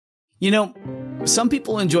You know, some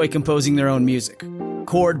people enjoy composing their own music,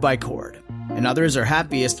 chord by chord, and others are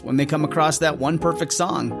happiest when they come across that one perfect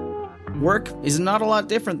song. Work is not a lot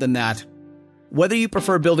different than that. Whether you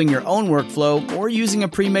prefer building your own workflow or using a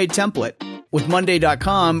pre-made template, with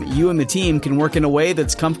Monday.com, you and the team can work in a way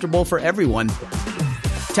that's comfortable for everyone.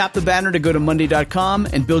 Tap the banner to go to Monday.com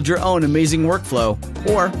and build your own amazing workflow,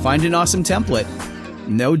 or find an awesome template.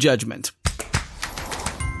 No judgment.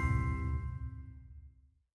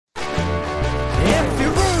 If your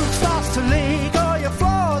roof starts to leak or your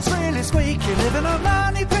floors really squeak, you live in a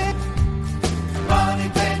money pit. Money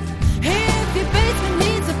pit. If your basement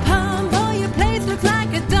needs a pump or your place looks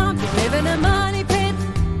like a dump, you live in a money pit.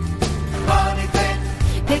 Money pit.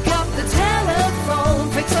 Pick up the telephone,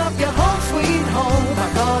 fix up your home sweet home by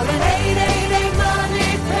calling 888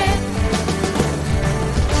 Money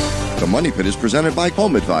Pit. The Money Pit is presented by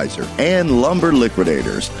Home Advisor and Lumber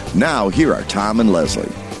Liquidators. Now, here are Tom and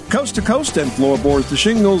Leslie. Coast to coast and floorboards to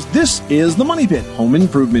shingles, this is the Money Pit Home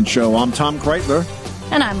Improvement Show. I'm Tom Kreitler.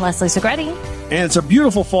 And I'm Leslie Segretti. And it's a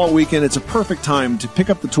beautiful fall weekend. It's a perfect time to pick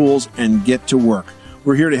up the tools and get to work.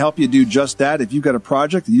 We're here to help you do just that. If you've got a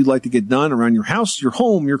project that you'd like to get done around your house, your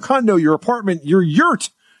home, your condo, your apartment, your yurt,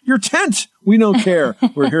 your tent, we don't care.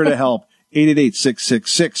 We're here to help.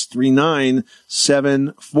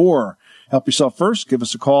 888-666-3974. Help yourself first. Give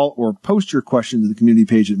us a call or post your question to the community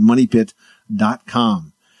page at moneypit.com.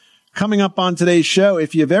 Coming up on today's show,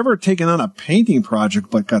 if you've ever taken on a painting project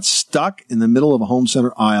but got stuck in the middle of a home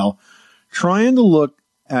center aisle, trying to look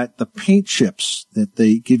at the paint chips that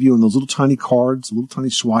they give you in those little tiny cards, little tiny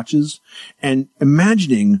swatches, and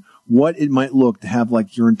imagining what it might look to have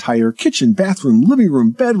like your entire kitchen, bathroom, living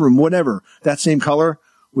room, bedroom, whatever, that same color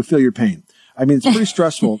would feel your pain. I mean, it's pretty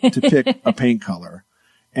stressful to pick a paint color,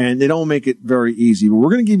 and they don't make it very easy. But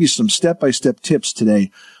we're going to give you some step-by-step tips today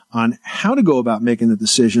on how to go about making the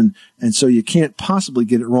decision, and so you can't possibly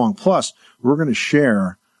get it wrong. Plus, we're going to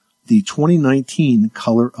share the 2019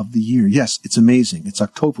 color of the year. Yes, it's amazing. It's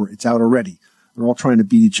October. It's out already. They're all trying to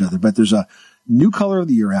beat each other, but there's a new color of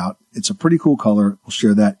the year out. It's a pretty cool color. We'll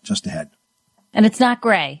share that just ahead. And it's not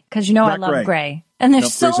gray, because you know I love gray. And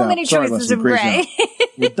there's so many choices of gray.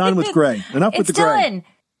 We're done with gray. Enough with the gray. It's still in.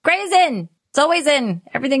 Gray's in. It's always in.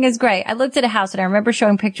 Everything is gray. I looked at a house and I remember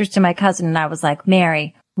showing pictures to my cousin and I was like,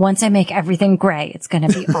 Mary, once I make everything gray, it's going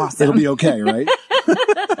to be awesome. It'll be okay, right?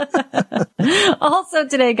 Also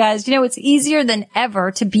today, guys, you know, it's easier than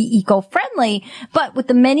ever to be eco-friendly, but with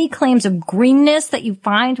the many claims of greenness that you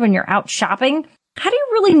find when you're out shopping, how do you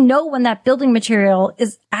really know when that building material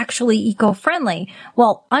is actually eco-friendly?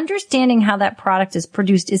 Well, understanding how that product is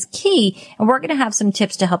produced is key, and we're going to have some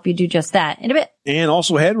tips to help you do just that in a bit. And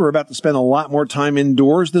also ahead, we're about to spend a lot more time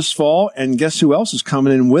indoors this fall, and guess who else is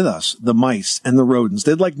coming in with us? The mice and the rodents.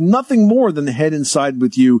 They'd like nothing more than to head inside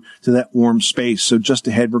with you to that warm space. So just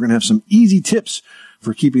ahead, we're going to have some easy tips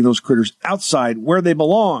for keeping those critters outside where they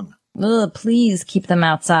belong. Ugh, please keep them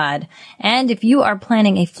outside. And if you are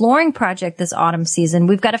planning a flooring project this autumn season,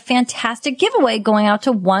 we've got a fantastic giveaway going out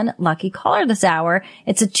to one lucky caller this hour.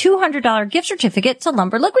 It's a $200 gift certificate to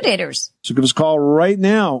Lumber Liquidators. So give us a call right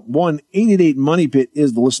now. 1-888-MONEY-PIT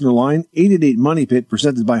is the listener line. 888-MONEY-PIT,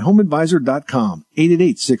 presented by HomeAdvisor.com.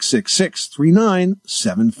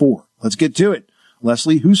 888-666-3974. Let's get to it.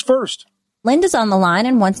 Leslie, who's first? Linda's on the line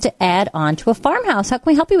and wants to add on to a farmhouse. How can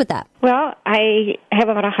we help you with that? Well, I have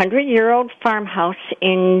about a 100-year-old farmhouse,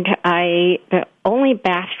 and the only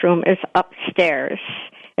bathroom is upstairs.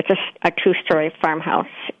 It's a two-story farmhouse,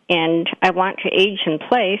 and I want to age in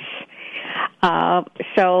place.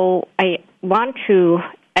 So I want to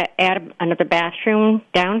add another bathroom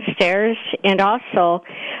downstairs, and also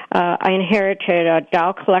I inherited a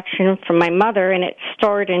doll collection from my mother, and it's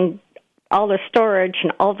stored in all the storage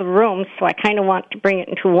and all the rooms, so I kind of want to bring it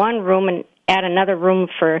into one room and add another room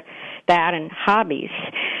for that and hobbies.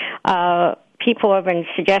 People have been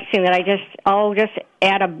suggesting that I'll just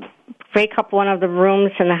break up one of the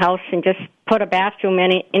rooms in the house and just put a bathroom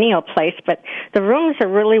in any old place, but the rooms are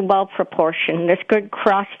really well proportioned. There's good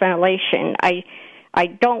cross ventilation. I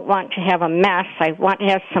don't want to have a mess. I want to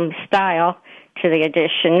have some style to the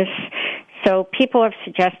additions. So people have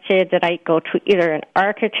suggested that I go to either an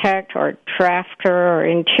architect or drafter or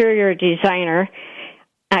interior designer.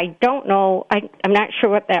 I don't know. I'm not sure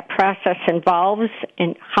what that process involves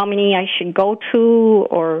and how many I should go to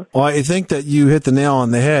or... Well, I think that you hit the nail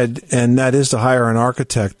on the head, and that is to hire an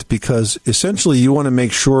architect, because essentially you want to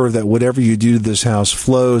make sure that whatever you do to this house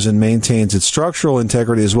flows and maintains its structural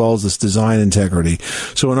integrity as well as its design integrity.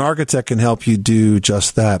 So an architect can help you do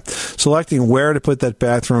just that. Selecting where to put that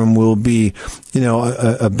bathroom will be,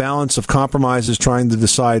 a balance of compromises, trying to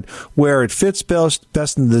decide where it fits best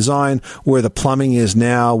in the design, where the plumbing is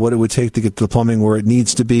now, what it would take to get the plumbing where it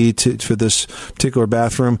needs to be for this particular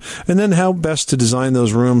bathroom, and then how best to design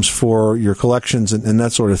those rooms for your collections and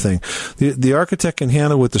that sort of thing. The architect can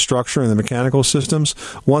handle with the structure and the mechanical systems.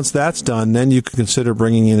 Once that's done, then you can consider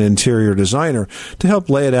bringing in an interior designer to help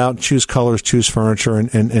lay it out, choose colors, choose furniture,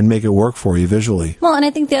 and make it work for you visually. Well, and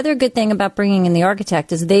I think the other good thing about bringing in the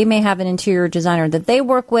architect is they may have an interior designer that they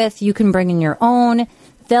work with. You can bring in your own.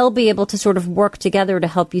 They'll be able to sort of work together to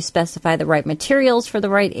help you specify the right materials for the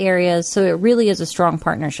right areas. So it really is a strong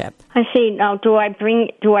partnership. I see. Now, do I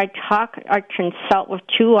talk or consult with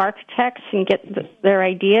two architects and get their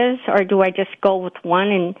ideas, or do I just go with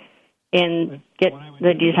one and get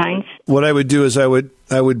the designs? What I would do is I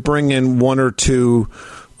would bring in one or two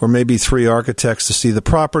or maybe three architects to see the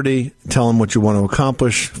property, tell them what you want to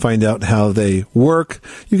accomplish, find out how they work.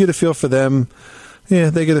 You get a feel for them. Yeah,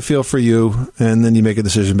 they get a feel for you, and then you make a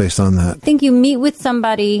decision based on that. I think you meet with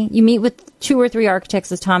somebody, you meet with 2 or 3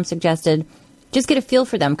 architects, as Tom suggested. Just get a feel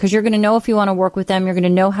for them, because you're going to know if you want to work with them. You're going to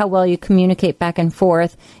know how well you communicate back and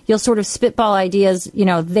forth. You'll sort of spitball ideas,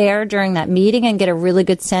 there during that meeting and get a really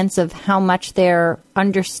good sense of how much they're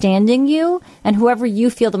understanding you. And whoever you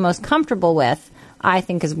feel the most comfortable with, I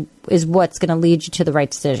think is what's going to lead you to the right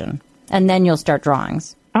decision. And then you'll start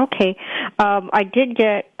drawings. Okay. I did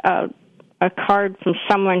get a card from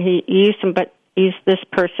someone. He's this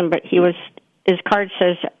person, but his card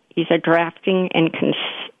says he's a drafting and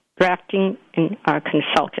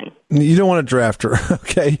consultant. You don't want a drafter,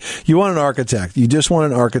 okay? You want an architect. You just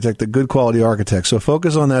want an architect, a good quality architect. So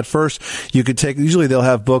focus on that first. You could usually they'll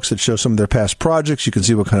have books that show some of their past projects. You can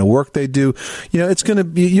see what kind of work they do. It's going to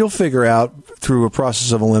be, you'll figure out through a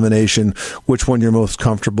process of elimination which one you're most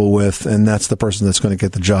comfortable with, and that's the person that's going to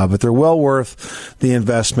get the job. But they're well worth the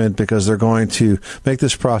investment, because they're going to make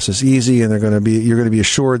this process easy, and you're going to be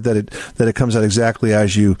assured that it comes out exactly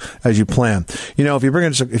as you plan.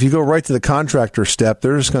 If you go right to the contractor step,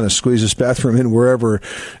 they're just going to squeeze this bathroom in wherever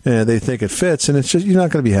they think it fits, and it's just, you're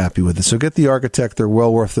not going to be happy with it. So get the architect. They're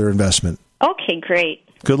well worth their investment. Okay, great.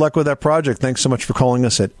 Good luck with that project. Thanks so much for calling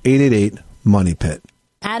us at 888-MONEY-PIT.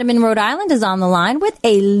 Adam in Rhode Island is on the line with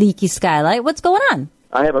a leaky skylight. What's going on?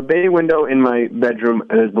 I have a bay window in my bedroom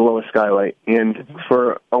and it's below a skylight, and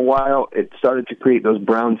for a while it started to create those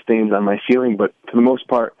brown stains on my ceiling, but for the most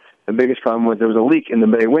part, the biggest problem was there was a leak in the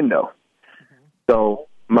bay window. So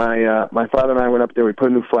my father and I went up there. We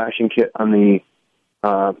put a new flashing kit on the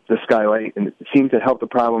skylight, and it seemed to help the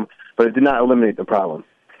problem, but it did not eliminate the problem.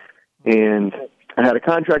 And I had a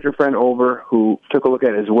contractor friend over who took a look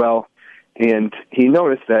at it as well, and he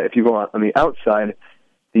noticed that if you go on the outside,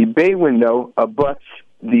 the bay window abuts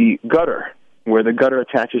the gutter, where the gutter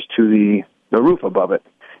attaches to the roof above it.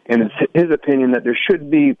 And it's his opinion that there should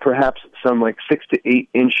be perhaps some 6 to 8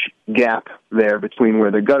 inch gap there between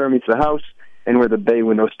where the gutter meets the house and where the bay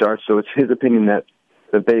window starts. So it's his opinion that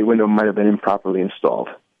the bay window might have been improperly installed.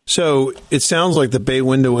 So it sounds like the bay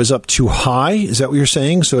window is up too high. Is that what you're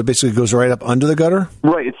saying? So it basically goes right up under the gutter?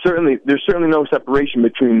 Right. There's certainly no separation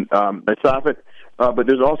between the soffit, but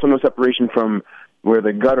there's also no separation from where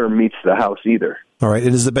the gutter meets the house either. All right.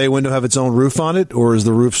 And does the bay window have its own roof on it, or is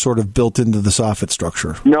the roof sort of built into the soffit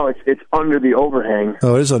structure? No, it's under the overhang.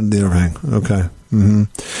 Oh, it is under the overhang. Okay.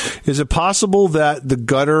 Mm-hmm. Is it possible that the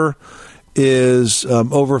gutter is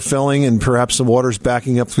overfilling and perhaps the water's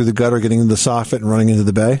backing up through the gutter, getting into the soffit and running into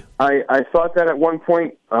the bay? I thought that at one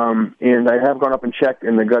point, and I have gone up and checked,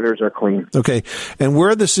 and the gutters are clean. Okay. And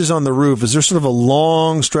where this is on the roof, is there sort of a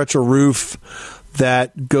long stretch of roof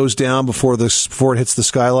that goes down before it hits the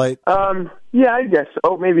skylight? Yeah, I guess.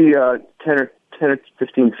 Oh, maybe 10 or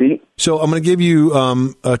 15 feet. So I'm going to give you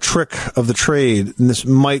a trick of the trade, and this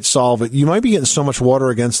might solve it. You might be getting so much water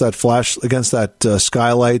against that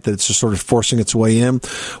skylight that it's just sort of forcing its way in.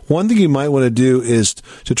 One thing you might want to do is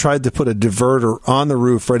to try to put a diverter on the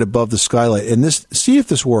roof right above the skylight, and see if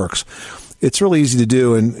this works. It's really easy to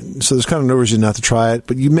do, and so there's kind of no reason not to try it.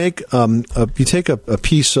 But you take a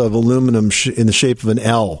piece of aluminum in the shape of an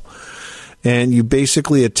L, and you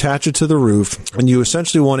basically attach it to the roof, and you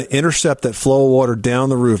essentially want to intercept that flow of water down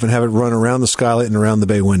the roof and have it run around the skylight and around the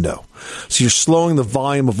bay window. So you're slowing the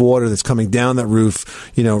volume of water that's coming down that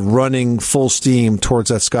roof, running full steam towards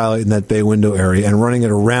that skylight and that bay window area and running it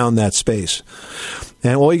around that space.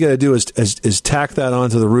 And all you got to do is tack that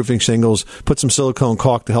onto the roofing shingles, put some silicone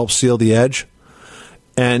caulk to help seal the edge,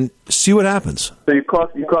 and see what happens. So you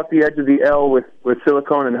caulk the edge of the L with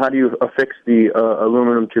silicone, and how do you affix the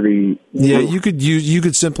aluminum to the? Yeah, you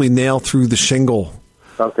could simply nail through the shingle.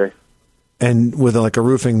 Okay. And with like a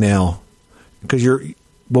roofing nail, because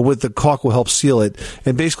with the caulk will help seal it,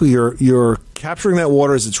 and basically you're capturing that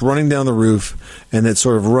water as it's running down the roof, and it's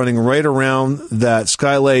sort of running right around that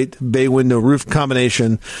skylight bay window roof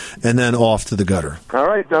combination, and then off to the gutter. All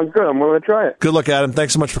right, sounds good. I'm willing to try it. Good luck, Adam.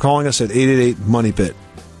 Thanks so much for calling us at 888-MONEY-PIT.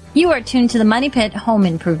 You are tuned to the Money Pit Home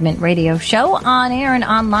Improvement Radio Show on air and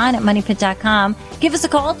online at MoneyPit.com. Give us a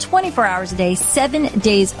call 24 hours a day, 7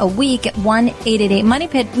 days a week at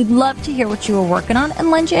 1-888-MONEY-PIT. We'd love to hear what you are working on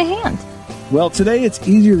and lend you a hand. Well, today it's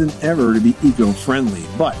easier than ever to be eco-friendly,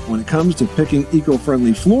 but when it comes to picking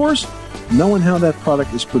eco-friendly floors, knowing how that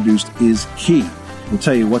product is produced is key. We'll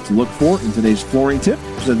tell you what to look for in today's flooring tip,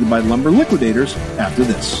 presented by Lumber Liquidators, after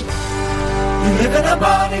this. You live in a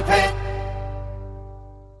money pit.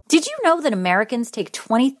 Did you know that Americans take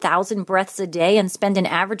 20,000 breaths a day and spend an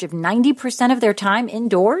average of 90% of their time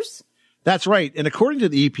indoors? That's right. And according to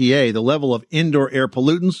the EPA, the level of indoor air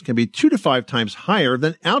pollutants can be 2 to 5 times higher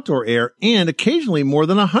than outdoor air and occasionally more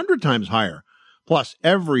than 100 times higher. Plus,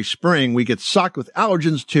 every spring we get socked with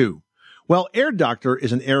allergens too. Well, Air Doctor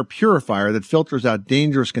is an air purifier that filters out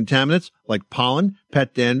dangerous contaminants like pollen,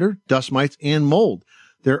 pet dander, dust mites, and mold.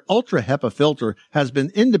 Their Ultra HEPA filter has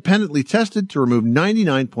been independently tested to remove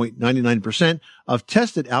 99.99% of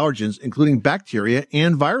tested allergens, including bacteria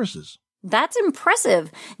and viruses. That's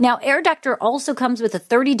impressive. Now, Air Doctor also comes with a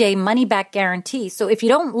 30-day money-back guarantee, so if you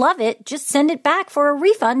don't love it, just send it back for a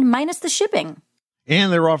refund minus the shipping.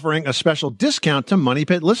 And they're offering a special discount to Money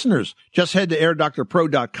Pit listeners. Just head to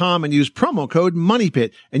airdoctorpro.com and use promo code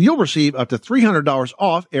MONEYPIT, and you'll receive up to $300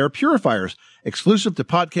 off air purifiers. Exclusive to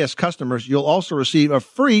podcast customers, you'll also receive a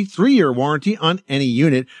free 3-year warranty on any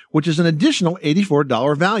unit, which is an additional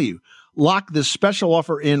 $84 value. Lock this special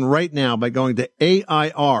offer in right now by going to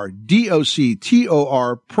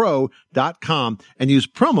airdoctorpro.com and use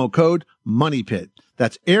promo code MONEYPIT.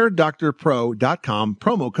 That's airdoctorpro.com,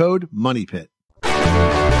 promo code MONEYPIT.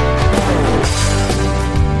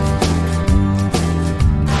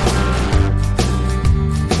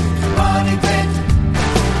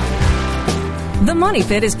 The Money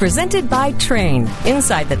Pit is presented by Trane.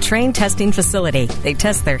 Inside the Trane testing facility, they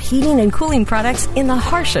test their heating and cooling products in the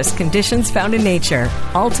harshest conditions found in nature,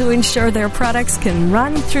 all to ensure their products can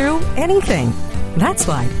run through anything. That's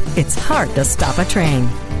why it's hard to stop a train.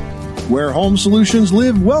 Where home solutions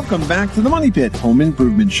live, welcome back to the Money Pit Home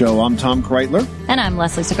Improvement Show. I'm Tom Kreitler. And I'm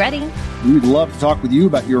Leslie Segretti. We'd love to talk with you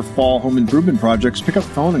about your fall home improvement projects. Pick up the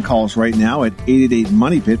phone and call us right now at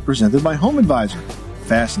 888-MONEY-PIT, presented by Home Advisor.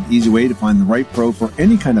 Fast and easy way to find the right pro for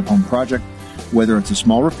any kind of home project, whether it's a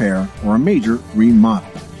small repair or a major remodel.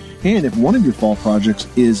 And if one of your fall projects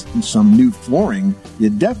is some new flooring, you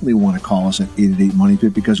definitely want to call us at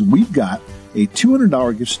 888-MONEY-PIT, because we've got a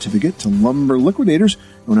 $200 gift certificate to Lumber Liquidators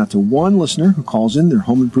going out to one listener who calls in their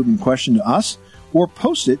home improvement question to us or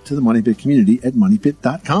posts it to the Money Pit community at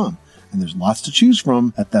moneypit.com. And there's lots to choose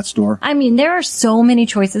from at that store. I mean, there are so many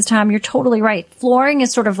choices, Tom. You're totally right. Flooring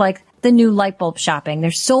is sort of like the new light bulb shopping.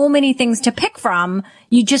 There's so many things to pick from.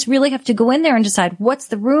 You just really have to go in there and decide what's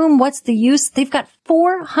the room, what's the use. They've got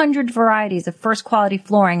 400 varieties of first quality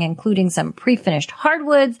flooring, including some pre-finished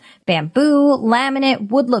hardwoods, bamboo, laminate,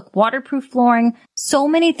 wood look waterproof flooring. So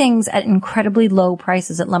many things at incredibly low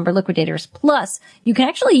prices at Lumber Liquidators. Plus, you can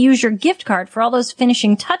actually use your gift card for all those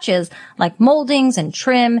finishing touches like moldings and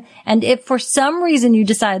trim. And if for some reason you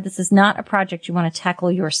decide this is not a project you want to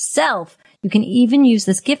tackle yourself, you can even use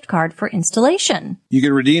this gift card for installation. You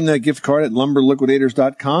can redeem that gift card at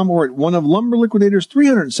lumberliquidators.com or at one of Lumber Liquidators'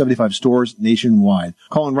 375 stores nationwide.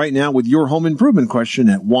 Call in right now with your home improvement question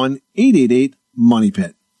at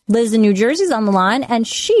 1-888-MONEY-PIT. Liz in New Jersey's on the line, and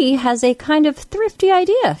she has a kind of thrifty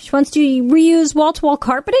idea. She wants to reuse wall-to-wall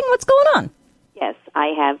carpeting. What's going on? Yes,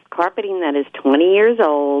 I have carpeting that is 20 years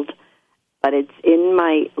old, but it's in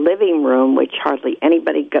my living room, which hardly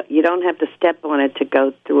anybody you don't have to step on it to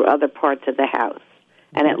go through other parts of the house,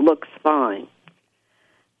 and it looks fine.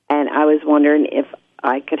 And I was wondering if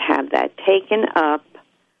I could have that taken up,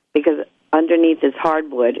 because underneath is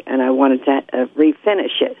hardwood, and I wanted to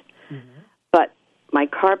refinish it. Mm-hmm. But my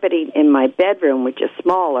carpeting in my bedroom, which is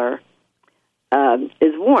smaller,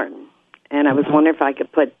 is worn. and I was wondering if I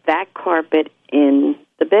could put that carpet in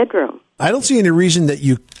the bedroom. I don't see any reason that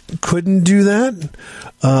you couldn't do that.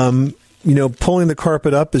 Pulling the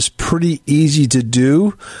carpet up is pretty easy to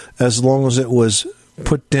do as long as it was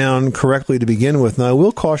put down correctly to begin with. Now, I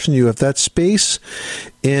will caution you, if that space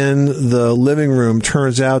in the living room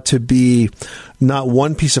turns out to be not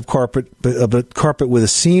one piece of carpet, but a carpet with a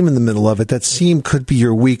seam in the middle of it, that seam could be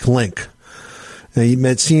your weak link. Now,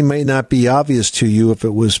 that seam might not be obvious to you if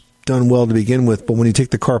it was done well to begin with, but when you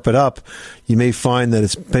take the carpet up, you may find that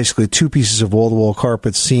it's basically two pieces of wall-to-wall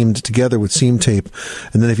carpet seamed together with seam tape.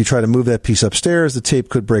 And then if you try to move that piece upstairs, the tape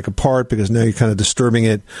could break apart because now you're kind of disturbing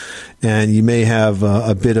it, and you may have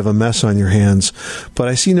a bit of a mess on your hands. But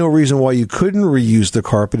I see no reason why you couldn't reuse the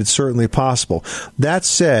carpet. It's certainly possible. That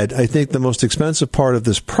said, I think the most expensive part of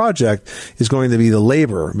this project is going to be the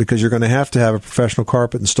labor, because you're going to have a professional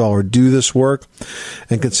carpet installer do this work.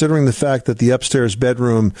 And considering the fact that the upstairs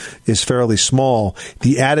bedroom is fairly small,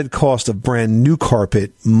 the added cost of brand new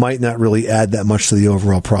carpet might not really add that much to the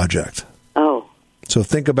overall project. Oh. So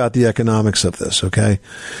think about the economics of this, okay?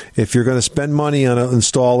 If you're going to spend money on an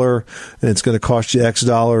installer and it's going to cost you X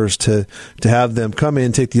dollars to have them come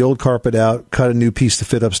in, take the old carpet out, cut a new piece to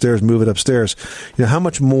fit upstairs, move it upstairs, how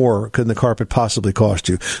much more could the carpet possibly cost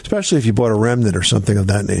you, especially if you bought a remnant or something of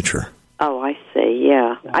that nature? Oh, I see,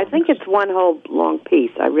 yeah. I think it's one whole long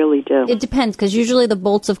piece. I really do. It depends, because usually the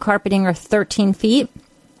bolts of carpeting are 13 feet.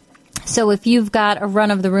 So if you've got a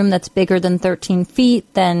run of the room that's bigger than 13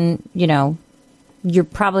 feet, then, you're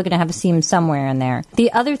probably going to have a seam somewhere in there.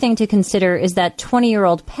 The other thing to consider is that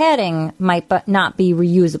 20-year-old padding might not be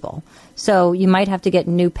reusable. So you might have to get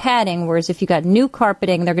new padding, whereas if you got new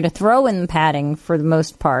carpeting, they're going to throw in the padding for the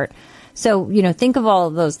most part. So, think of all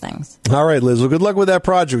of those things. All right, Liz. Well, good luck with that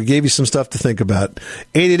project. We gave you some stuff to think about.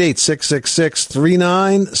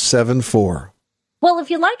 888-666-3974. Well, if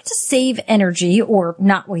you like to save energy or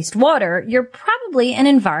not waste water, you're probably an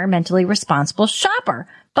environmentally responsible shopper.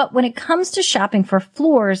 But when it comes to shopping for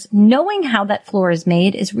floors, knowing how that floor is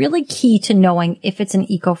made is really key to knowing if it's an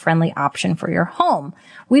eco-friendly option for your home.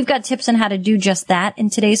 We've got tips on how to do just that in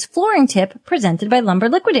today's flooring tip presented by Lumber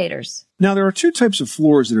Liquidators. Now, there are two types of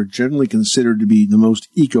floors that are generally considered to be the most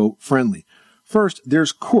eco-friendly. First,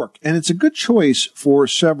 there's cork, and it's a good choice for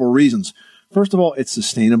several reasons. First of all, it's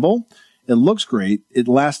sustainable. It looks great, it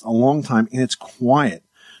lasts a long time, and it's quiet.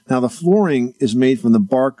 Now, the flooring is made from the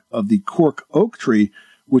bark of the cork oak tree,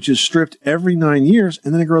 which is stripped every 9 years,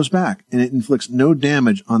 and then it grows back, and it inflicts no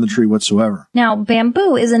damage on the tree whatsoever. Now,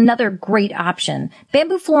 bamboo is another great option.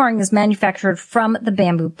 Bamboo flooring is manufactured from the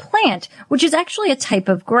bamboo plant, which is actually a type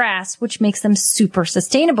of grass, which makes them super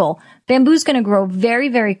sustainable. Bamboo's going to grow very,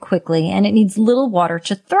 very quickly, and it needs little water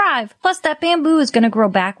to thrive. Plus, that bamboo is going to grow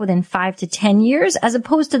back within 5 to 10 years, as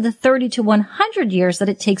opposed to the 30 to 100 years that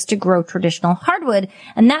it takes to grow traditional hardwood,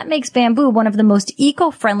 and that makes bamboo one of the most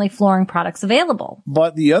eco-friendly flooring products available.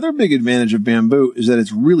 But the other big advantage of bamboo is that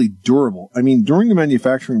it's really durable. I mean, during the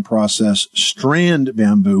manufacturing process, strand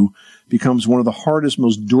bamboo becomes one of the hardest,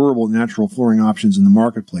 most durable natural flooring options in the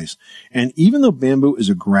marketplace. And even though bamboo is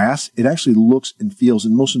a grass, it actually looks and feels,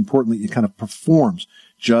 and most importantly, it kind of performs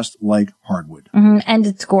just like hardwood. And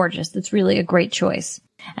it's gorgeous. It's really a great choice.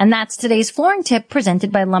 And that's today's flooring tip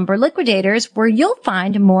presented by Lumber Liquidators, where you'll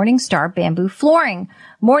find Morningstar bamboo flooring.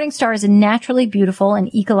 Morningstar is a naturally beautiful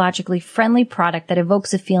and ecologically friendly product that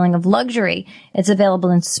evokes a feeling of luxury. It's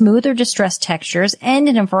available in smooth or distressed textures and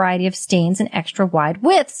in a variety of stains and extra wide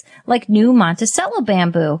widths, like new Monticello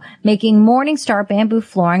bamboo, making Morningstar bamboo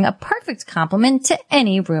flooring a perfect complement to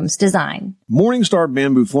any room's design. Morningstar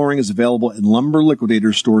bamboo flooring is available in Lumber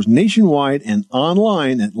Liquidators stores nationwide and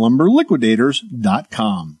online at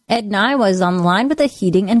lumberliquidators.com. Ed and I was on the line with a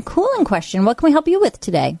heating and cooling question. What can we help you with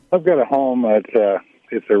today? I've got a home that's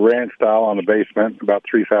it's a ranch style on the basement, about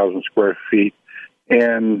 3,000 square feet,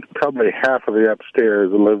 and probably half of the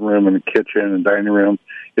upstairs, the living room and the kitchen and dining room,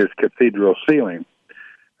 is cathedral ceiling.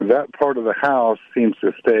 That part of the house seems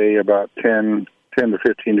to stay about 10 to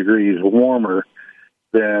 15 degrees warmer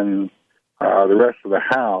than the rest of the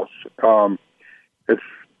house.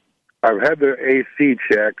 I've had the AC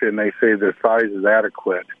checked, and they say the size is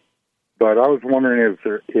adequate. But I was wondering, is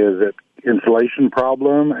it insulation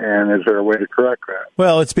problem, and is there a way to correct that?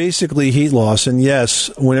 Well, it's basically heat loss, and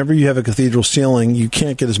yes, whenever you have a cathedral ceiling, you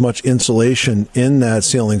can't get as much insulation in that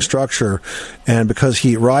ceiling structure, and because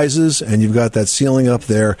heat rises and you've got that ceiling up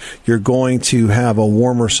there, you're going to have a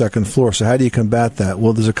warmer second floor. So how do you combat that?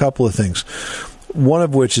 Well, there's a couple of things. One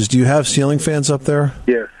of which is, do you have ceiling fans up there?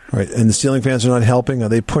 Yes. Right, and the ceiling fans are not helping? Are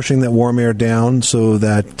they pushing that warm air down so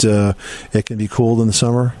that it can be cooled in the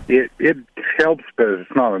summer? It helps, but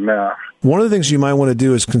it's not enough. One of the things you might want to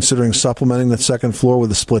do is considering supplementing the second floor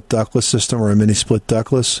with a split ductless system or a mini split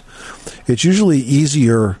ductless. It's usually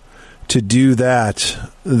easier to do that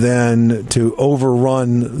than to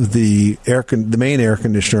overrun the main air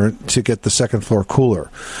conditioner to get the second floor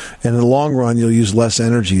cooler. And in the long run, you'll use less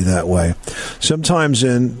energy that way. Sometimes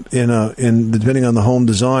in depending on the home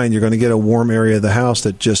design, you're going to get a warm area of the house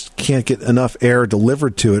that just can't get enough air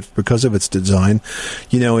delivered to it because of its design.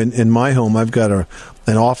 You know, in my home, I've got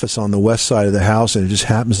an office on the west side of the house, and it just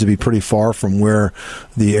happens to be pretty far from where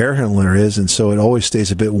the air handler is, and so it always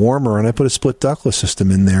stays a bit warmer, and I put a split ductless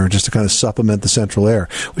system in there just to kind of supplement the central air.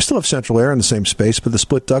 We still have central air in the same space, but the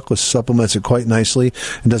split ductless supplements it quite nicely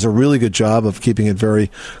and does a really good job of keeping it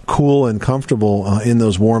very cool and comfortable in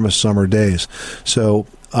those warmest summer days. So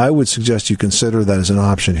I would suggest you consider that as an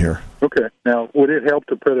option here. Okay. Now, would it help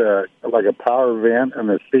to put a power vent in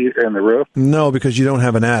the seat and the roof? No, because you don't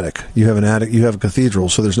have an attic. You have a cathedral,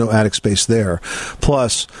 so there's no attic space there.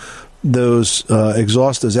 Plus, those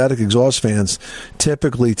attic exhaust fans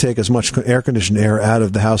typically take as much air-conditioned air out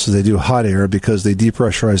of the house as they do hot air because they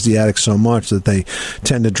depressurize the attic so much that they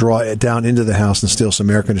tend to draw it down into the house and steal some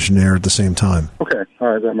air-conditioned air at the same time. Okay. All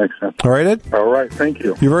right. That makes sense. All right, Ed? All right. Thank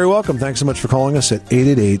you. You're very welcome. Thanks so much for calling us at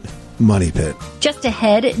 888-MONEY PIT. Just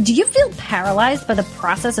ahead, do you feel paralyzed by the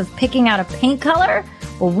process of picking out a paint color?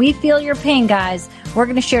 Well, we feel your pain, guys. We're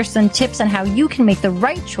going to share some tips on how you can make the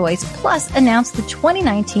right choice, plus announce the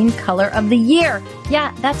 2019 Color of the Year.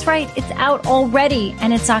 Yeah, that's right. It's out already,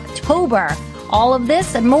 and it's October. All of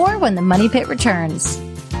this and more when the Money Pit returns.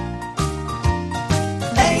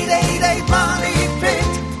 888 Money Pit.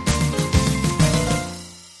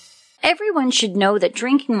 Everyone should know that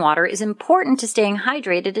drinking water is important to staying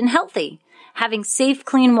hydrated and healthy. Having safe,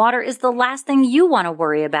 clean water is the last thing you want to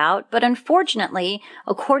worry about, but unfortunately,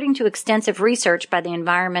 according to extensive research by the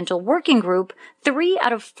Environmental Working Group, 3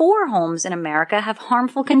 out of 4 homes in America have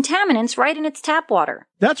harmful contaminants right in its tap water.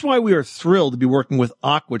 That's why we are thrilled to be working with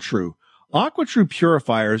AquaTrue. AquaTrue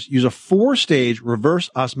purifiers use a 4-stage reverse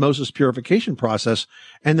osmosis purification process,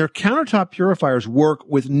 and their countertop purifiers work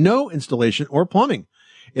with no installation or plumbing.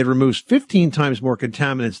 It removes 15 times more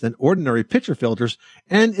contaminants than ordinary pitcher filters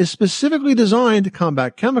and is specifically designed to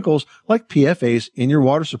combat chemicals like PFAS in your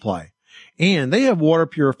water supply. And they have water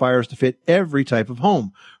purifiers to fit every type of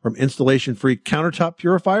home, from installation-free countertop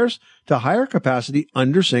purifiers to higher capacity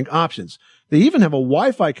under-sink options. They even have a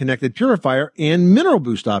Wi-Fi connected purifier and mineral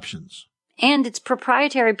boost options. And its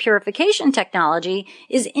proprietary purification technology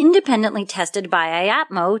is independently tested by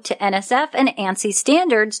IAPMO to NSF and ANSI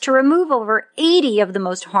standards to remove over 80 of the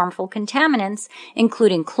most harmful contaminants,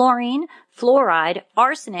 including chlorine, fluoride,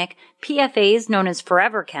 arsenic, PFAS known as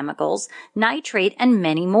forever chemicals, nitrate, and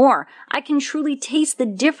many more. I can truly taste the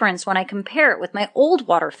difference when I compare it with my old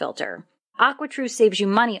water filter. AquaTrue saves you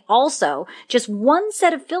money also. Just one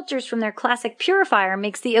set of filters from their classic purifier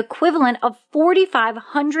makes the equivalent of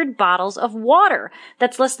 4,500 bottles of water.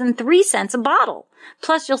 That's less than 3 cents a bottle.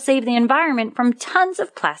 Plus, you'll save the environment from tons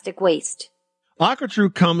of plastic waste.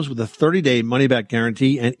 AquaTrue comes with a 30-day money-back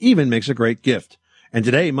guarantee and even makes a great gift. And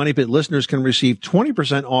today, Money Pit listeners can receive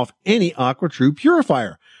 20% off any AquaTrue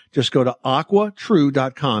purifier. Just go to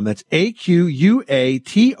aquatrue.com. That's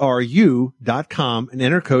AQUATRU.com and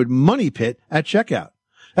enter code MONEYPIT at checkout.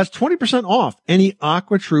 That's 20% off any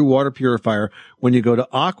AquaTrue water purifier when you go to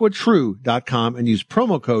aquatrue.com and use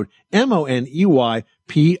promo code MONEYPIT.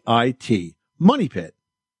 Money Pit.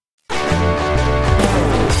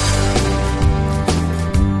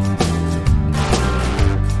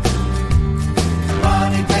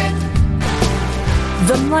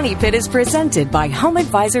 The Money Pit is presented by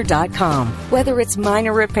HomeAdvisor.com. Whether it's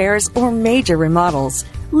minor repairs or major remodels,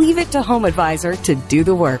 leave it to HomeAdvisor to do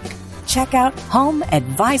the work. Check out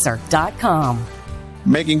HomeAdvisor.com.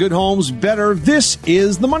 Making good homes better. This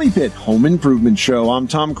is the Money Pit Home Improvement Show. I'm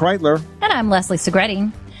Tom Kreitler. And I'm Leslie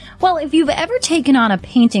Segretti. Well, if you've ever taken on a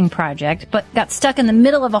painting project but got stuck in the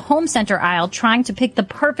middle of a home center aisle trying to pick the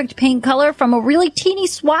perfect paint color from a really teeny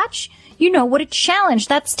swatch, you know what a challenge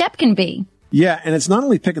that step can be. Yeah, and it's not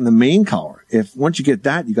only picking the main color. If once you get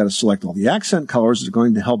that, you got to select all the accent colors that are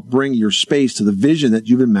going to help bring your space to the vision that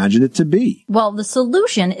you've imagined it to be. Well, the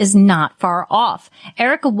solution is not far off.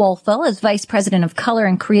 Erica Wolfel is Vice President of Color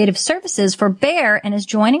and Creative Services for Behr and is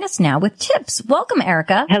joining us now with tips. Welcome,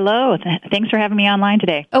 Erica. Hello. Thanks for having me online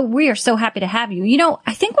today. Oh, we are so happy to have you. You know,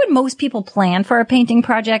 I think when most people plan for a painting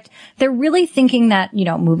project, they're really thinking that,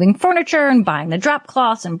 moving furniture and buying the drop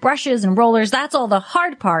cloths and brushes and rollers, that's all the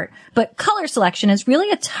hard part. But color selection is really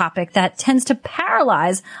a topic that tends to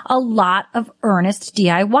paralyze a lot of earnest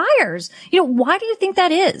DIYers. Why do you think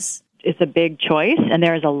that is? it's a big choice, and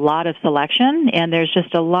there's a lot of selection, and there's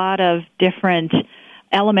just a lot of different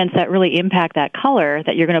elements that really impact that color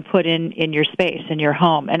that you're going to put in your space, in your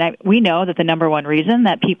home. And we know that the number one reason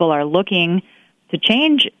that people are looking to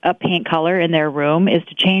change a paint color in their room is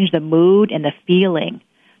to change the mood and the feeling,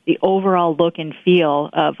 the overall look and feel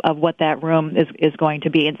of what that room is going to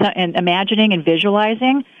be. And imagining and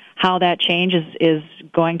visualizing how that change is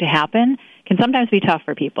going to happen can sometimes be tough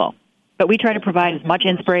for people. But we try to provide as much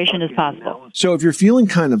inspiration as possible. So if you're feeling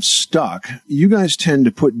kind of stuck, you guys tend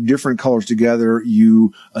to put different colors together.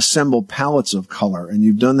 You assemble palettes of color, and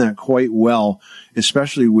you've done that quite well,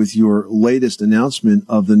 especially with your latest announcement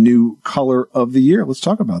of the new color of the year. Let's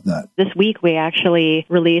talk about that. This week, we actually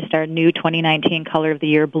released our new 2019 Color of the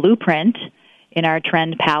Year blueprint in our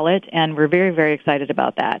trend palette, and we're very, very excited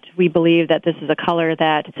about that. We believe that this is a color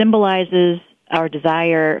that symbolizes our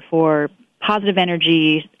desire for positive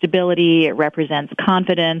energy, stability. It represents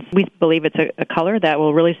confidence. We believe it's a color that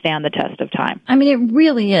will really stand the test of time. I mean, it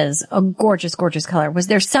really is a gorgeous, gorgeous color. Was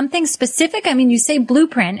there something specific? I mean, you say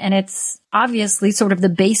blueprint, and it's obviously sort of the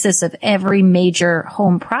basis of every major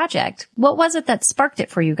home project. What was it that sparked it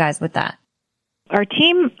for you guys with that? Our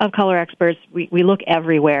team of color experts, we look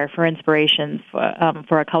everywhere for inspiration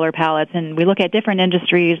for our color palettes, and we look at different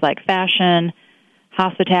industries like fashion,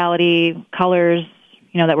 hospitality, colors,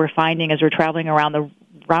 that we're finding as we're traveling around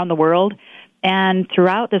the world. And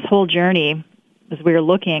throughout this whole journey, as we were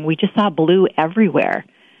looking, we just saw blue everywhere.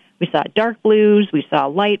 We saw dark blues, we saw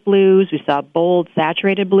light blues, we saw bold,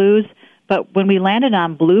 saturated blues. But when we landed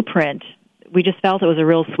on blueprint, we just felt it was a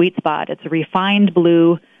real sweet spot. It's a refined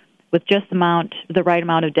blue with just the right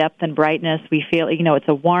amount of depth and brightness. We feel, it's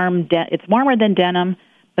it's warmer than denim,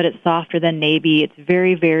 but it's softer than navy. It's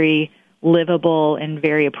very, very livable and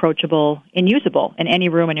very approachable and usable in any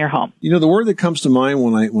room in your home. The word that comes to mind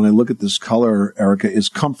when I look at this color, Erica, is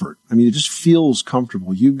comfort. I mean, it just feels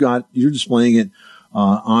comfortable. You're displaying it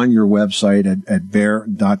on your website at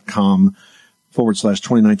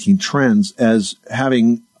bear.com/2019 trends as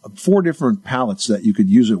having 4 different palettes that you could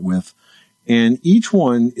use it with. And each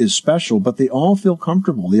one is special, but they all feel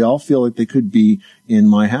comfortable. They all feel like they could be in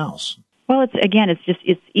my house. Well, it's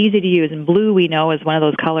easy to use. And blue, we know, is one of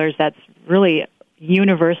those colors that's really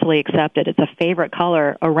universally accepted. It's a favorite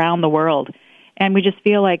color around the world. And we just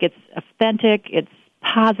feel like it's authentic, it's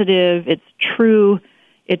positive, it's true.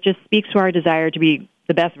 It just speaks to our desire to be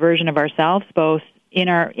the best version of ourselves, both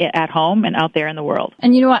at home and out there in the world.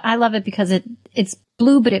 And you know what? I love it because it's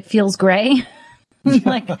blue, but it feels gray.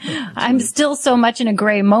 Like, I'm still so much in a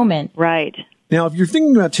gray moment. Right. Now, if you're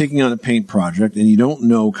thinking about taking on a paint project and you don't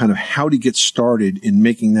know kind of how to get started in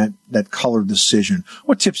making that color decision,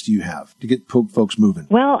 what tips do you have to get folks moving?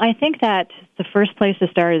 Well, I think that the first place to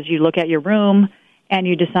start is you look at your room and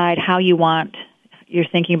you decide you're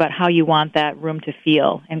thinking about how you want that room to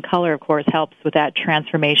feel. And color, of course, helps with that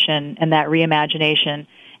transformation and that reimagination.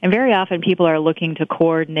 And very often people are looking to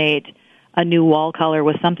coordinate a new wall color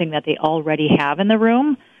with something that they already have in the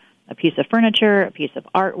room, a piece of furniture, a piece of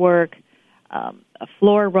artwork, a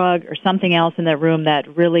floor rug, or something else in the room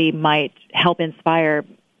that really might help inspire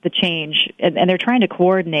the change. And they're trying to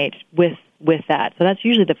coordinate with that. So that's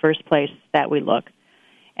usually the first place that we look.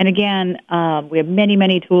 And again, we have many,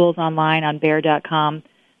 many tools online on bear.com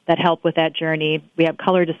that help with that journey. We have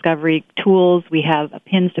color discovery tools. We have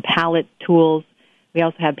pins to palette tools. We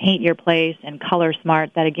also have Paint Your Place and Color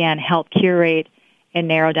Smart that, again, help curate and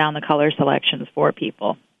narrow down the color selections for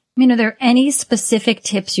people. Are there any specific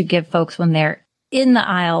tips you give folks when they're in the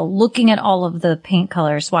aisle looking at all of the paint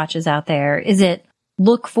color swatches out there? Is it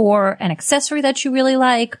look for an accessory that you really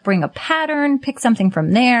like, bring a pattern, pick something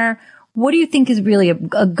from there? What do you think is really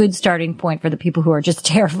a good starting point for the people who are just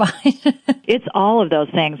terrified? It's all of those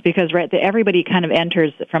things because everybody kind of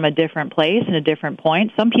enters from a different place and a different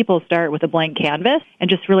point. Some people start with a blank canvas and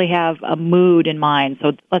just really have a mood in mind.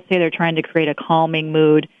 So let's say they're trying to create a calming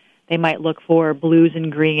mood. They might look for blues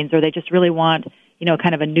and greens, or they just really want,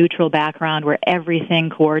 kind of a neutral background where everything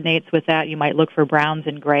coordinates with that. You might look for browns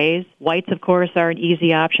and grays. Whites, of course, are an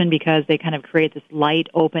easy option because they kind of create this light,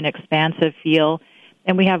 open, expansive feel.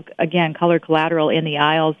 And we have, again, color collateral in the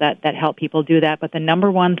aisles that help people do that. But the number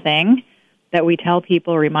one thing that we tell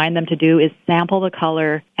people, remind them to do, is sample the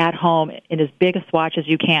color at home in as big a swatch as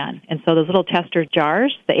you can. And so those little tester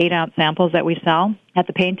jars, the 8-ounce samples that we sell at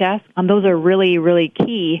the paint desk, those are really, really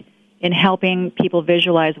key in helping people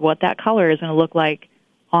visualize what that color is going to look like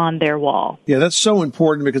on their wall. Yeah, that's so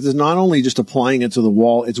important because it's not only just applying it to the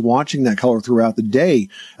wall, it's watching that color throughout the day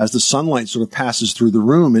as the sunlight sort of passes through the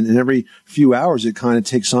room, and every few hours it kind of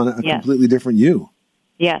takes on a completely different hue.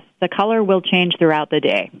 Yes, the color will change throughout the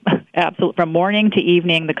day. absolutely. From morning to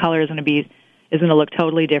evening, the color is going to look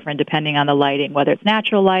totally different depending on the lighting, whether it's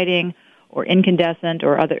natural lighting or incandescent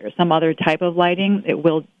or some other type of lighting. It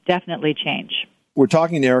will definitely change. We're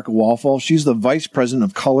talking to Erica Walfall. She's the Vice President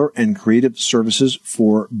of Color and Creative Services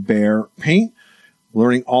for Behr Paint.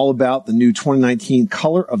 Learning all about the new 2019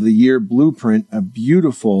 Color of the Year Blueprint, a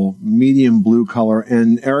beautiful medium blue color.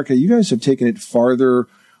 And Erica, you guys have taken it farther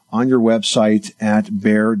on your website at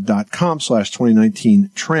behr.com/2019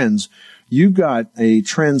 trends. You've got a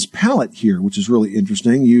trends palette here, which is really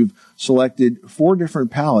interesting. You've selected 4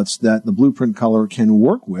 different palettes that the Blueprint color can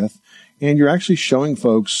work with, and you're actually showing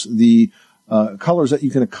folks the colors that you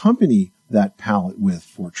can accompany that palette with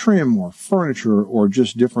for trim or furniture or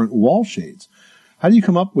just different wall shades. How do you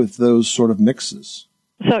come up with those sort of mixes?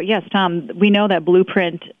 So, yes, Tom, we know that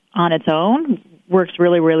Blueprint on its own works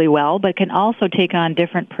really, really well, but can also take on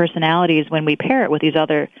different personalities when we pair it with these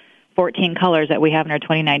other 14 colors that we have in our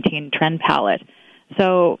 2019 trend palette.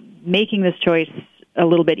 So making this choice a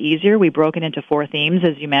little bit easier, we broke it into 4 themes,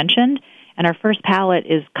 as you mentioned. And our first palette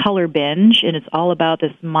is Color Binge, and it's all about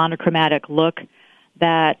this monochromatic look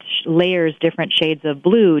that layers different shades of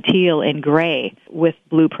blue, teal, and gray with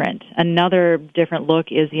Blueprint. Another different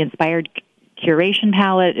look is the Inspired Curation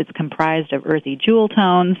palette. It's comprised of earthy jewel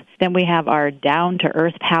tones. Then we have our Down to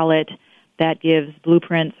Earth palette that gives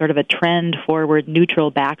Blueprint sort of a trend-forward neutral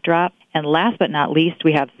backdrop. And last but not least,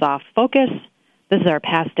 we have Soft Focus. This is our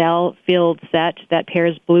pastel-filled set that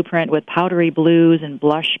pairs Blueprint with powdery blues and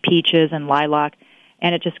blush peaches and lilac.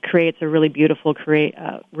 And it just creates a really beautiful,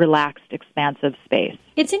 relaxed, expansive space.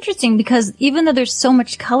 It's interesting because even though there's so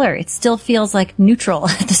much color, it still feels like neutral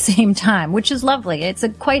at the same time, which is lovely. It's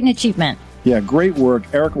quite an achievement. Yeah, great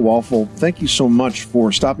work. Erica Walfall, thank you so much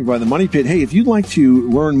for stopping by the Money Pit. Hey, if you'd like to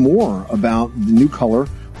learn more about the new color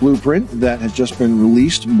Blueprint that has just been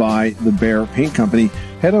released by the Behr Paint Company,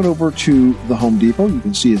 head on over to the Home Depot. You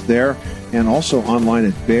can see it there. And also online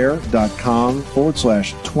at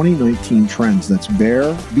behr.com/2019 trends. That's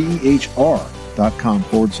Behr,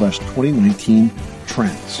 BEHR.com/2019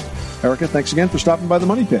 trends. Erica, thanks again for stopping by the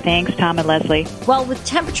Money Pit. Thanks, Tom and Leslie. Well, with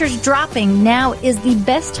temperatures dropping, now is the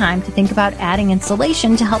best time to think about adding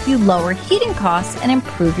insulation to help you lower heating costs and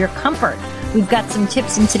improve your comfort. We've got some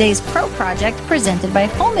tips in today's Pro Project presented by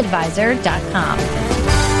HomeAdvisor.com.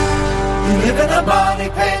 You live in a money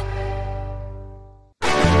pit.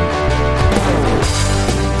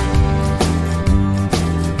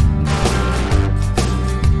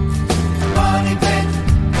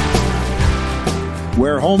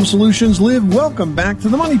 Where home solutions live, welcome back to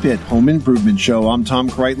the Money Pit Home Improvement Show. I'm Tom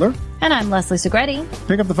Kreitler. And I'm Leslie Segretti.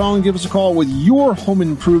 Pick up the phone and give us a call with your home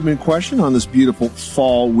improvement question on this beautiful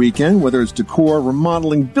fall weekend, whether it's decor,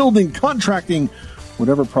 remodeling, building, contracting,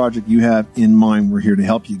 whatever project you have in mind, we're here to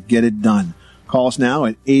help you get it done. Call us now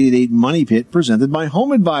at 888-MONEY-PIT, presented by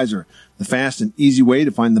Home Advisor, the fast and easy way to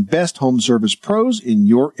find the best home service pros in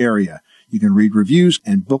your area. You can read reviews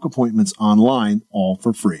and book appointments online, all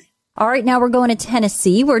for free. All right, now we're going to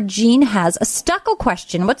Tennessee, where Jean has a stucco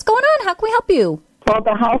question. What's going on? How can we help you? Well,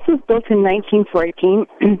 the house was built in 1914,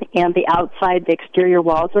 and the outside, the exterior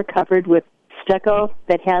walls are covered with stucco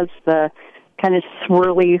that has the kind of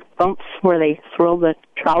swirly bumps where they swirl the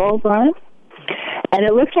trowels on it. And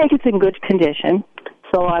it looks like it's in good condition,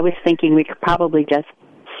 so I was thinking we could probably just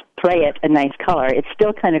spray it a nice color. It's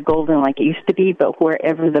still kind of golden like it used to be, but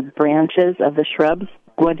wherever the branches of the shrubs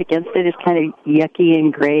going against it is kind of yucky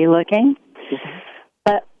and gray looking.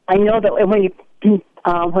 But I know that when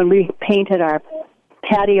we painted our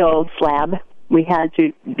patio slab, we had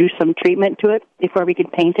to do some treatment to it before we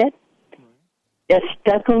could paint it. Does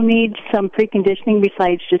stucco need some preconditioning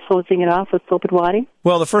besides just hosing it off with soap and water?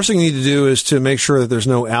 Well, the first thing you need to do is to make sure that there's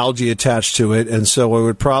no algae attached to it, and so I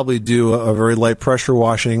would probably do a very light pressure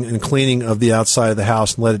washing and cleaning of the outside of the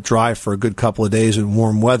house and let it dry for a good couple of days in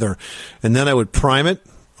warm weather. And then I would prime it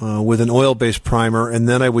with an oil-based primer, and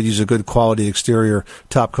then I would use a good quality exterior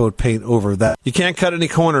top coat paint over that. You can't cut any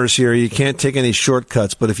corners here. You can't take any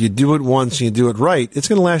shortcuts, but if you do it once and you do it right, it's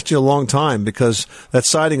going to last you a long time because that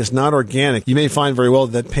siding is not organic. You may find very well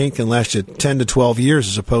that paint can last you 10 to 12 years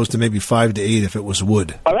as opposed to maybe 5 to 8 if it was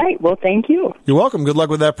wood. All right. Well, thank you. You're welcome. Good luck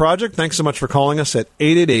with that project. Thanks so much for calling us at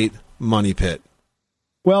 888-MONEY-PIT.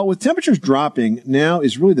 Well, with temperatures dropping, now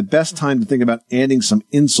is really the best time to think about adding some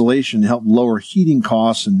insulation to help lower heating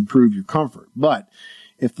costs and improve your comfort. But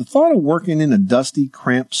if the thought of working in a dusty,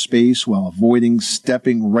 cramped space while avoiding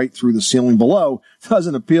stepping right through the ceiling below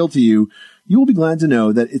doesn't appeal to you, you will be glad to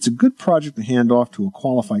know that it's a good project to hand off to a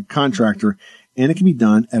qualified contractor and it can be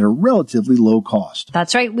done at a relatively low cost.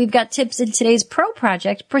 That's right. We've got tips in today's Pro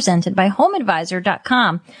Project presented by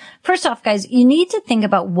HomeAdvisor.com. First off, guys, you need to think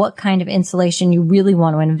about what kind of insulation you really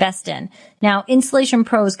want to invest in. Now, Insulation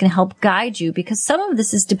Pros can help guide you because some of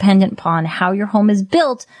this is dependent upon how your home is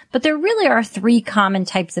built, but there really are 3 common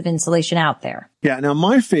types of insulation out there. Yeah, now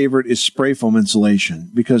my favorite is spray foam insulation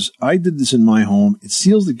because I did this in my home. It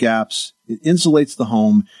seals the gaps, it insulates the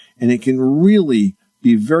home, and it can really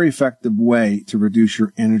be a very effective way to reduce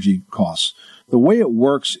your energy costs. The way it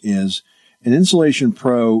works is an Insulation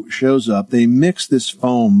Pro shows up, they mix this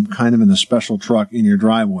foam kind of in a special truck in your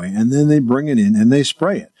driveway, and then they bring it in and they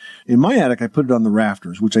spray it. In my attic, I put it on the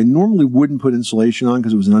rafters, which I normally wouldn't put insulation on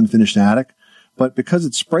because it was an unfinished attic. But because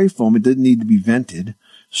it's spray foam, it didn't need to be vented.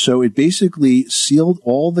 So it basically sealed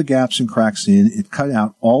all the gaps and cracks in. It cut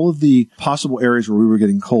out all of the possible areas where we were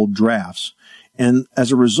getting cold drafts. And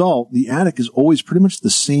as a result, the attic is always pretty much the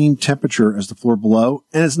same temperature as the floor below,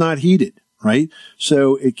 and it's not heated, right?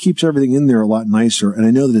 So it keeps everything in there a lot nicer. And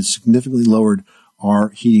I know that it's significantly lowered our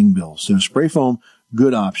heating bill. So spray foam,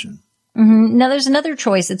 good option. Mm-hmm. Now there's another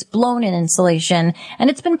choice. It's blown-in insulation, and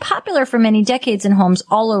it's been popular for many decades in homes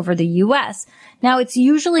all over the U.S. Now it's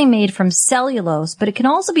usually made from cellulose, but it can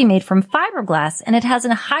also be made from fiberglass, and it has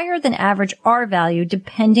a higher than average R value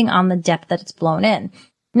depending on the depth that it's blown in.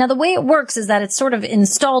 Now, the way it works is that it's sort of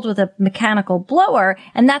installed with a mechanical blower,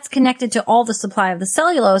 and that's connected to all the supply of the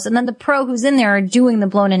cellulose, and then the pro who's in there doing the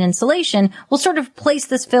blown-in insulation will sort of place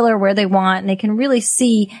this filler where they want, and they can really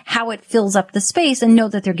see how it fills up the space and know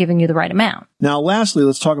that they're giving you the right amount. Now, lastly,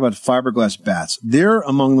 let's talk about fiberglass bats. They're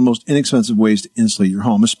among the most inexpensive ways to insulate your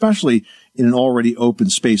home, especially in an already open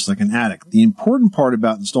space like an attic. The important part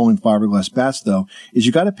about installing fiberglass bats, though, is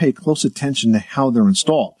you got to pay close attention to how they're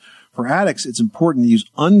installed. For attics, it's important to use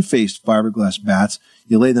unfaced fiberglass bats.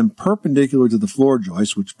 You lay them perpendicular to the floor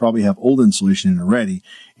joists, which probably have old insulation in already.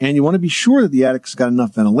 And you want to be sure that the attic's got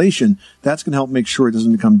enough ventilation. That's going to help make sure it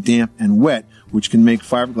doesn't become damp and wet, which can make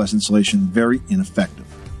fiberglass insulation very ineffective.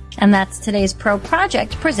 And that's today's Pro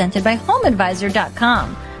Project presented by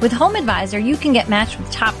HomeAdvisor.com. With HomeAdvisor, you can get matched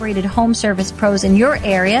with top-rated home service pros in your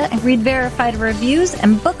area and read verified reviews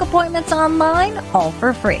and book appointments online, all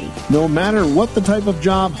for free. No matter what the type of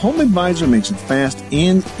job, HomeAdvisor makes it fast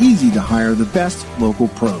and easy to hire the best local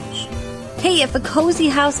pros. Hey, if a cozy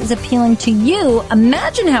house is appealing to you,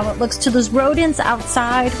 imagine how it looks to those rodents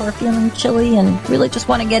outside who are feeling chilly and really just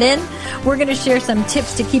want to get in. We're going to share some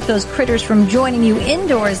tips to keep those critters from joining you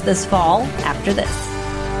indoors this fall after this.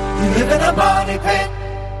 You live in a money pit.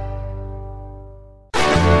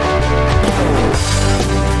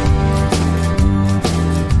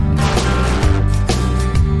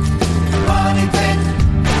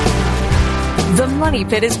 The Money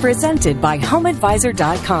Pit is presented by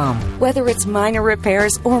HomeAdvisor.com. Whether it's minor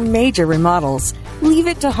repairs or major remodels, leave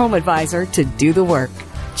it to HomeAdvisor to do the work.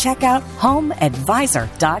 Check out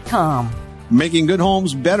HomeAdvisor.com. Making good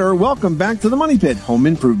homes better. Welcome back to the Money Pit Home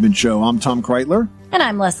Improvement Show. I'm Tom Kreitler. And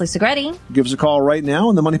I'm Leslie Segretti. Give us a call right now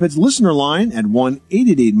on the Money Pit's listener line at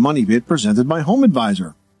 1-888-MONEY-PIT, presented by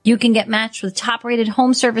HomeAdvisor. You can get matched with top-rated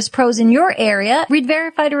home service pros in your area, read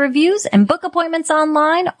verified reviews, and book appointments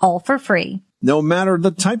online, all for free. No matter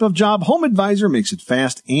the type of job, HomeAdvisor makes it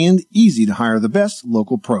fast and easy to hire the best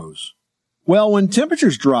local pros. Well, when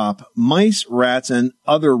temperatures drop, mice, rats, and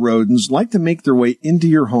other rodents like to make their way into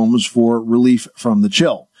your homes for relief from the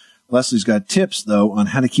chill. Leslie's got tips, though, on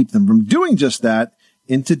how to keep them from doing just that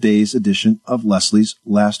in today's edition of Leslie's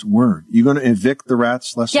Last Word. You going to evict the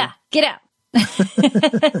rats, Leslie? Yeah, get out.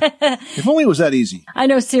 If only it was that easy. I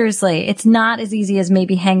know, seriously. It's not as easy as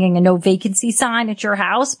maybe hanging a no vacancy sign at your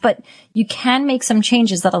house, but you can make some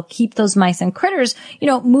changes that'll keep those mice and critters,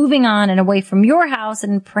 moving on and away from your house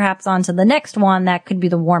and perhaps onto the next one that could be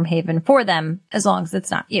the warm haven for them, as long as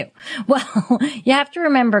it's not you. Well, you have to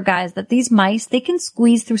remember, guys, that these mice, they can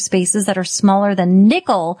squeeze through spaces that are smaller than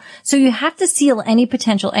nickel, so you have to seal any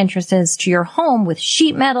potential entrances to your home with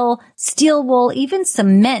sheet metal, steel wool, even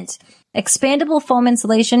cement. Expandable foam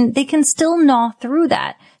insulation, they can still gnaw through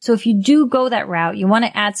that. So if you do go that route, you want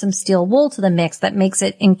to add some steel wool to the mix that makes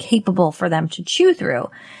it incapable for them to chew through.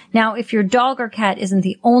 Now, if your dog or cat isn't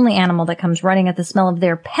the only animal that comes running at the smell of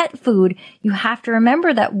their pet food, you have to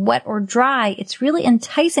remember that wet or dry, it's really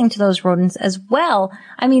enticing to those rodents as well.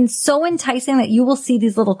 I mean, so enticing that you will see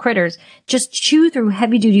these little critters just chew through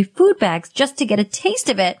heavy-duty food bags just to get a taste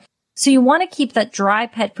of it. So you want to keep that dry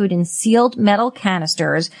pet food in sealed metal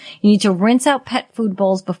canisters. You need to rinse out pet food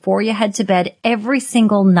bowls before you head to bed every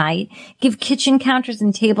single night. Give kitchen counters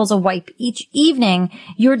and tables a wipe each evening.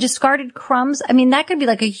 Your discarded crumbs, that could be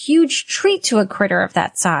like a huge treat to a critter of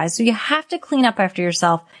that size. So you have to clean up after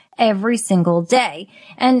yourself every single day.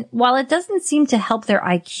 And while it doesn't seem to help their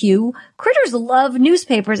IQ, critters love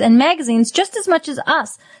newspapers and magazines just as much as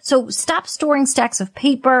us. So stop storing stacks of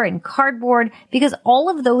paper and cardboard, because all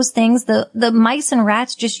of those things, the mice and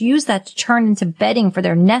rats just use that to turn into bedding for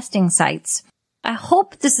their nesting sites. I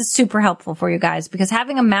hope this is super helpful for you guys, because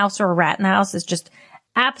having a mouse or a rat in the house is just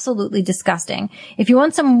absolutely disgusting. If you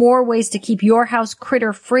want some more ways to keep your house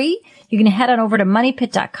critter free, you can head on over to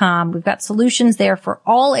moneypit.com. We've got solutions there for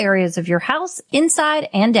all areas of your house, inside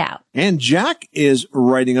and out. And Jack is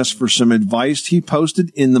writing us for some advice he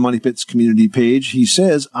posted in the Money Pit's community page. He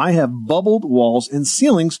says, I have bubbled walls and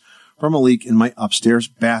ceilings from a leak in my upstairs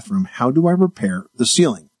bathroom. How do I repair the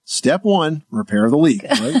ceiling? Step 1, repair the leak,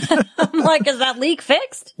 right? I'm like, is that leak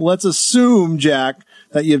fixed? Let's assume, Jack,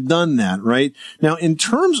 that you've done that, right? Now, in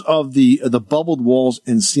terms of the bubbled walls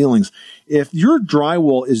and ceilings, if your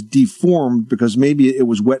drywall is deformed because maybe it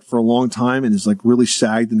was wet for a long time and is like really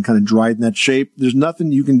sagged and kind of dried in that shape, there's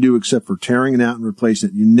nothing you can do except for tearing it out and replace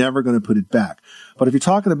it. You're never going to put it back. But if you're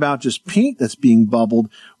talking about just paint that's being bubbled,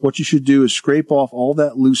 what you should do is scrape off all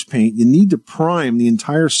that loose paint. You need to prime the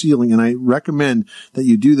entire ceiling, and I recommend that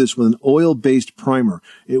you do this with an oil-based primer.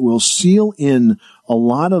 It will seal in a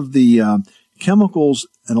lot of the chemicals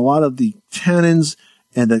and a lot of the tannins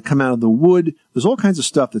and that come out of the wood. There's all kinds of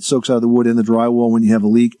stuff that soaks out of the wood and the drywall when you have a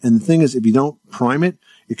leak. And the thing is, if you don't prime it,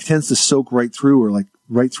 it tends to soak right through, or like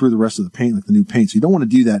right through the rest of the paint, like the new paint. So you don't want to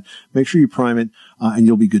do that. Make sure you prime it, and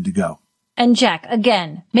you'll be good to go. And Jack,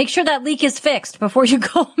 again, make sure that leak is fixed before you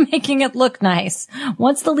go making it look nice.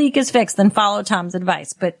 Once the leak is fixed, then follow Tom's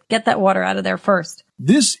advice, but get that water out of there first.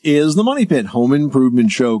 This is the Money Pit Home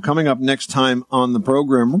Improvement Show. Coming up next time on the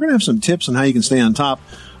program, we're going to have some tips on how you can stay on top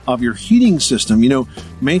of your heating system. You know,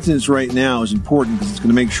 maintenance right now is important because it's going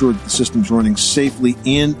to make sure that the system's running safely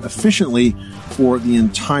and efficiently for the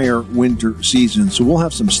entire winter season. So we'll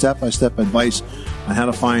have some step-by-step advice on how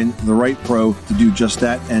to find the right pro to do just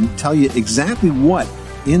that and tell you exactly what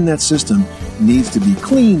in that system needs to be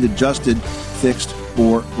cleaned, adjusted, fixed,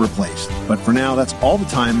 or replaced. But for now, that's all the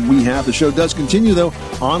time we have. The show does continue, though,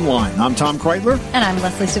 online. I'm Tom Kreitler. And I'm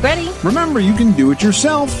Leslie Segretti. Remember, you can do it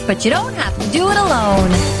yourself, but you don't have to do it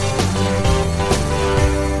alone.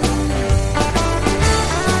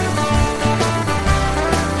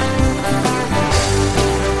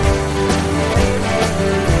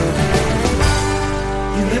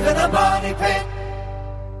 You live in a money pit.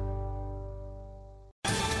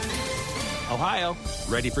 Ohio,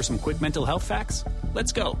 ready for some quick mental health facts?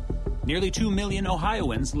 Let's go. Nearly 2 million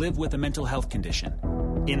Ohioans live with a mental health condition.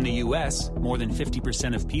 In the U.S., more than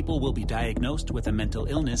 50% of people will be diagnosed with a mental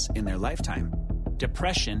illness in their lifetime.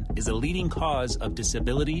 Depression is a leading cause of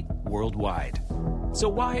disability worldwide. So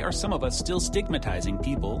why are some of us still stigmatizing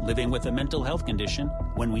people living with a mental health condition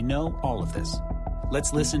when we know all of this?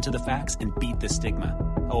 Let's listen to the facts and beat the stigma.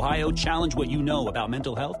 Ohio, challenge what you know about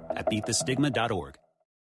mental health at beatthestigma.org.